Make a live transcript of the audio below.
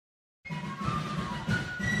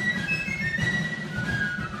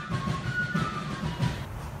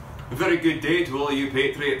Very good day to all you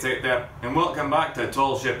patriots out there, and welcome back to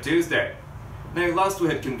Tall Ship Tuesday. Now, last we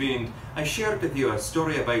had convened, I shared with you a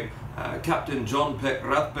story about Captain John Peck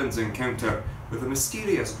Rathbun's encounter with a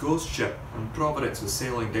mysterious ghost ship when Providence was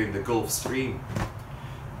sailing down the Gulf Stream.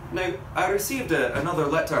 Now, I received another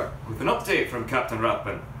letter with an update from Captain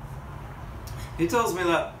Rathbun. He tells me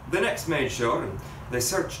that they next made shore and they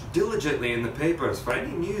searched diligently in the papers for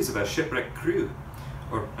any news of a shipwrecked crew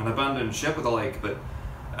or an abandoned ship or the like, but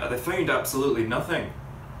they found absolutely nothing,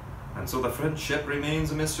 and so the French ship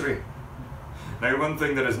remains a mystery. Now, one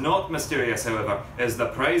thing that is not mysterious, however, is the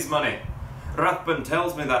prize money. Rathbun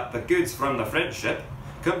tells me that the goods from the French ship,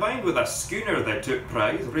 combined with a schooner that took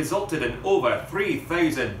prize, resulted in over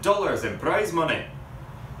 $3,000 in prize money.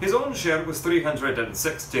 His own share was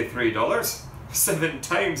 $363, 7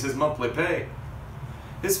 times his monthly pay.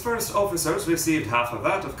 His first officers received half of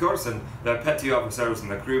that, of course, and the petty officers and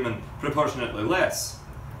the crewmen proportionately less.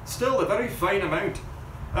 Still a very fine amount,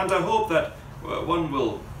 and I hope that one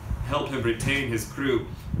will help him retain his crew,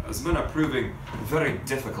 as men are proving very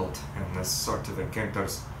difficult in this sort of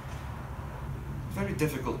encounters. Very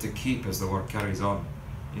difficult to keep as the work carries on,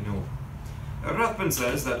 you know. Rathbun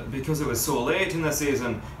says that because it was so late in the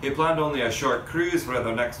season, he planned only a short cruise for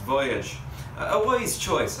their next voyage. A wise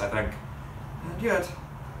choice, I think. And yet,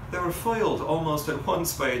 they were foiled almost at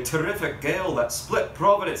once by a terrific gale that split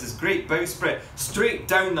Providence's great bowsprit straight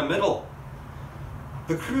down the middle.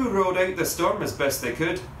 The crew rode out the storm as best they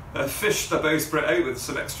could, fished the bowsprit out with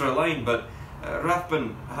some extra line, but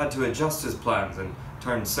Rathbun had to adjust his plans and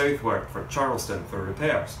turn southward for Charleston for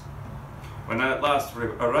repairs. When they at last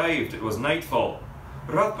arrived, it was nightfall.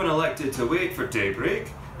 Rathbun elected to wait for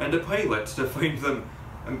daybreak and a pilot to find them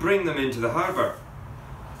and bring them into the harbour.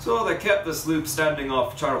 So they kept the sloop standing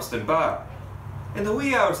off Charleston Bar. In the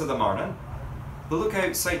wee hours of the morning, the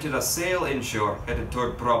lookout sighted a sail inshore headed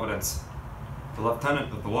toward Providence. The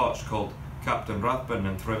lieutenant of the watch called Captain Rathbun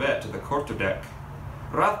and Trevette to the quarterdeck.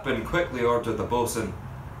 Rathbun quickly ordered the boatswain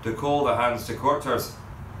to call the hands to quarters,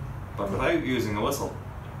 but without using a whistle.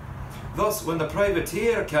 Thus, when the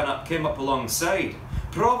privateer came up alongside,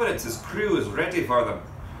 Providence's crew was ready for them,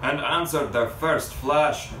 and answered their first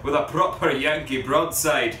flash with a proper Yankee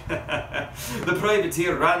broadside. The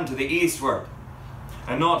privateer ran to the eastward,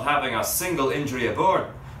 and not having a single injury aboard,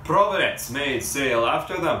 Providence made sail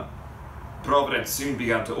after them. Providence soon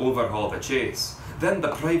began to overhaul the chase. Then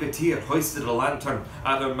the privateer hoisted a lantern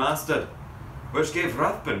at her masthead, which gave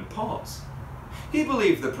Rathbun pause. He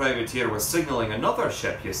believed the privateer was signalling another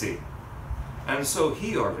ship, you see, and so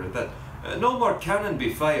he ordered that no more cannon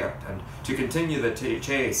be fired, and to continue the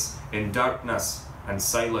chase in darkness and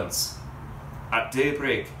silence. At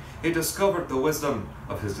daybreak, he discovered the wisdom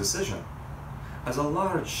of his decision, as a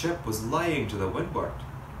large ship was lying to the windward.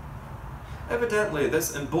 Evidently,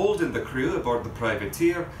 this emboldened the crew aboard the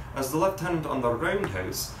privateer, as the lieutenant on the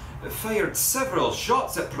roundhouse fired several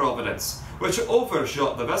shots at Providence, which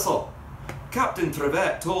overshot the vessel. Captain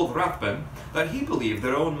Trevette told Rathbun that he believed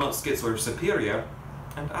their own muskets were superior,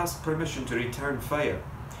 and asked permission to return fire.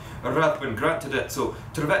 Rathbun granted it, so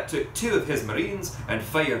Trevette took 2 of his marines and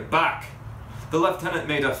fired back. The lieutenant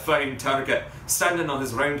made a fine target, standing on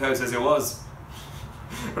his roundhouse as he was.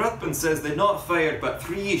 Rathbun says they not fired but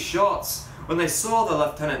 3 shots when they saw the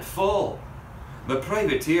lieutenant fall. The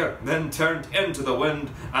privateer then turned into the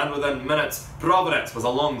wind, and within minutes Providence was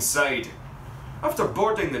alongside. After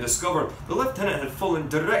boarding, they discovered the lieutenant had fallen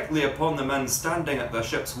directly upon the men standing at the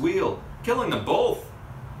ship's wheel, killing them both.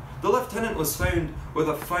 The lieutenant was found with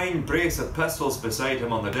a fine brace of pistols beside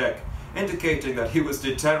him on the deck, indicating that he was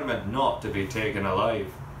determined not to be taken alive.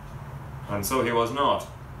 And so he was not,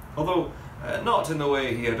 although not in the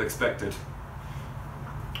way he had expected.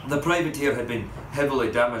 The privateer had been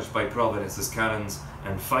heavily damaged by Providence's cannons,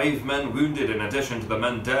 and 5 men wounded in addition to the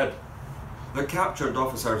men dead. The captured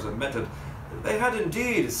officers admitted they had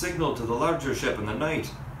indeed signalled to the larger ship in the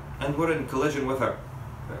night, and were in collusion with her,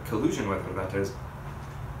 that is.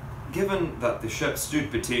 Given that the ship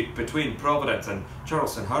stood between Providence and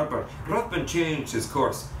Charleston Harbour, Rathbun changed his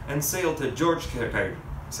course and sailed to Georgetown,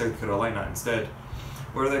 South Carolina instead,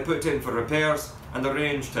 where they put in for repairs and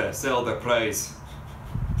arranged to sell their prize.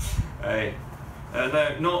 Now,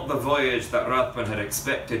 not the voyage that Rathbun had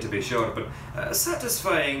expected, to be sure, but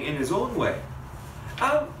satisfying in his own way.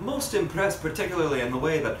 I'm most impressed particularly in the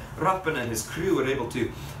way that Rathbun and his crew were able to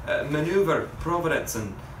manoeuvre Providence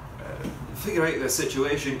and figure out the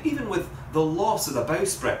situation, even with the loss of the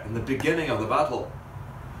bowsprit in the beginning of the battle.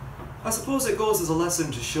 I suppose it goes as a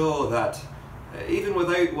lesson to show that even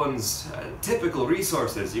without one's typical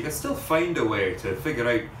resources, you can still find a way to figure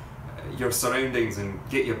out your surroundings and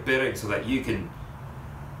get your bearings so that you can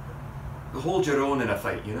hold your own in a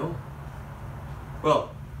fight, you know?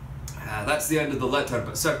 Well, that's the end of the letter,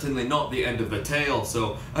 but certainly not the end of the tale,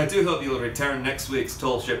 so I do hope you'll return next week's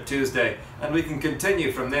Tall Ship Tuesday, and we can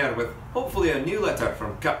continue from there with hopefully a new letter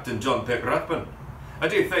from Captain John Peck Rathbun. I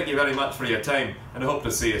do thank you very much for your time, and I hope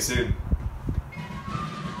to see you soon.